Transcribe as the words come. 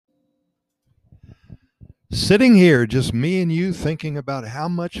Sitting here, just me and you, thinking about how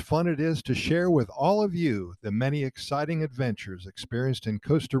much fun it is to share with all of you the many exciting adventures experienced in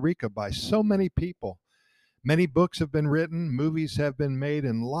Costa Rica by so many people. Many books have been written, movies have been made,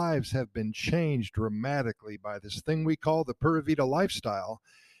 and lives have been changed dramatically by this thing we call the Pura Vida lifestyle.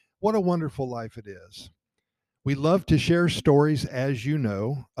 What a wonderful life it is. We love to share stories, as you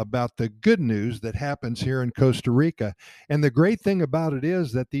know, about the good news that happens here in Costa Rica. And the great thing about it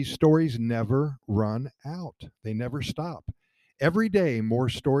is that these stories never run out, they never stop. Every day, more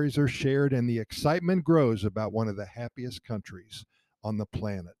stories are shared, and the excitement grows about one of the happiest countries on the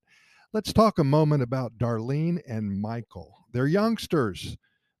planet. Let's talk a moment about Darlene and Michael. They're youngsters.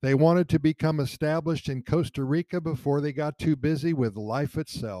 They wanted to become established in Costa Rica before they got too busy with life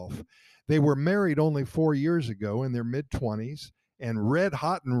itself. They were married only 4 years ago in their mid 20s and red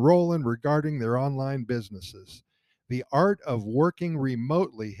hot and rolling regarding their online businesses. The art of working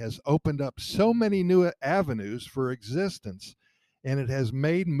remotely has opened up so many new avenues for existence, and it has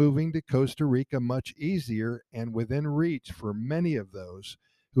made moving to Costa Rica much easier and within reach for many of those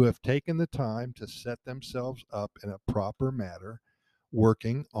who have taken the time to set themselves up in a proper manner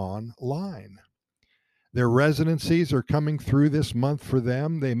working online. Their residencies are coming through this month for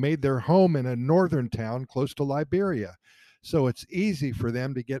them. They made their home in a northern town close to Liberia. So it's easy for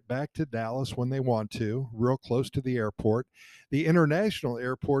them to get back to Dallas when they want to, real close to the airport. The international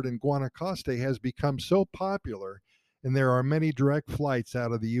airport in Guanacaste has become so popular, and there are many direct flights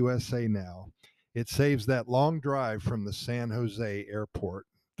out of the USA now. It saves that long drive from the San Jose airport,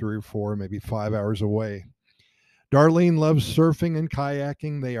 3 or 4, maybe 5 hours away. Darlene loves surfing and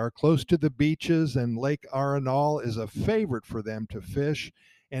kayaking. They are close to the beaches, and Lake Arenal is a favorite for them to fish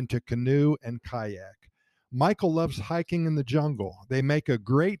and to canoe and kayak. Michael loves hiking in the jungle. They make a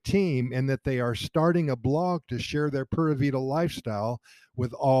great team in that they are starting a blog to share their Pura Vida lifestyle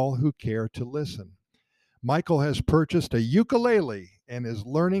with all who care to listen. Michael has purchased a ukulele and is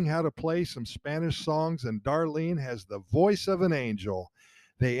learning how to play some Spanish songs, and Darlene has the voice of an angel.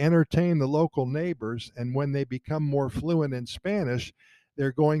 They entertain the local neighbors, and when they become more fluent in Spanish,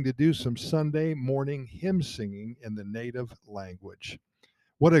 they're going to do some Sunday morning hymn singing in the native language.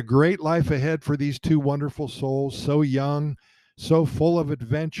 What a great life ahead for these two wonderful souls, so young, so full of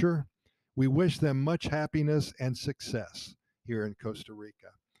adventure. We wish them much happiness and success here in Costa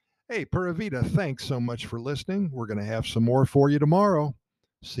Rica. Hey, Pura Vida, thanks so much for listening. We're going to have some more for you tomorrow.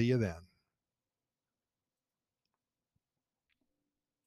 See you then.